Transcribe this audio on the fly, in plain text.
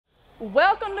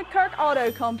Welcome to Kirk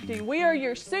Auto Company. We are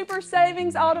your super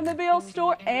savings automobile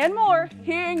store and more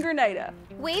here in Grenada.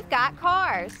 We've got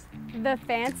cars. The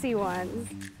fancy ones.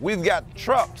 We've got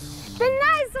trucks. The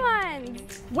nice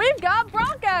ones. We've got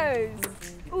Broncos.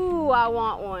 Ooh, I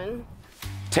want one.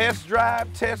 Test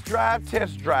drive, test drive,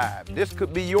 test drive. This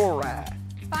could be your ride.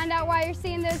 Find out why you're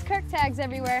seeing those Kirk tags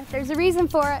everywhere. There's a reason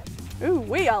for it. Ooh,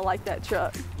 we all like that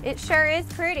truck. It sure is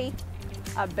pretty.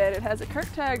 I bet it has a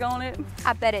Kirk tag on it.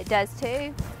 I bet it does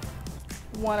too.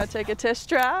 Want to take a test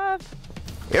drive?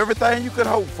 Everything you could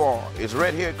hope for is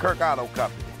right here at Kirk Auto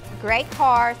Company. Great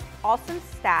cars, awesome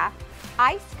staff,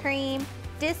 ice cream,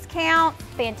 discounts,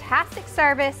 fantastic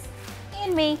service,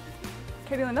 and me.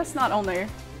 Caitlin, that's not on there.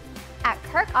 At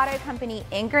Kirk Auto Company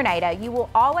in Grenada, you will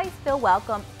always feel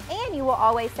welcome and you will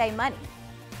always save money.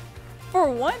 For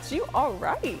once, you are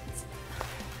right.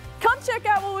 Come check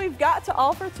out what we've got to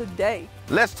offer today.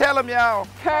 Let's tell them, y'all.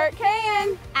 Kirk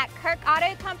can. At Kirk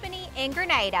Auto Company in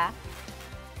Grenada.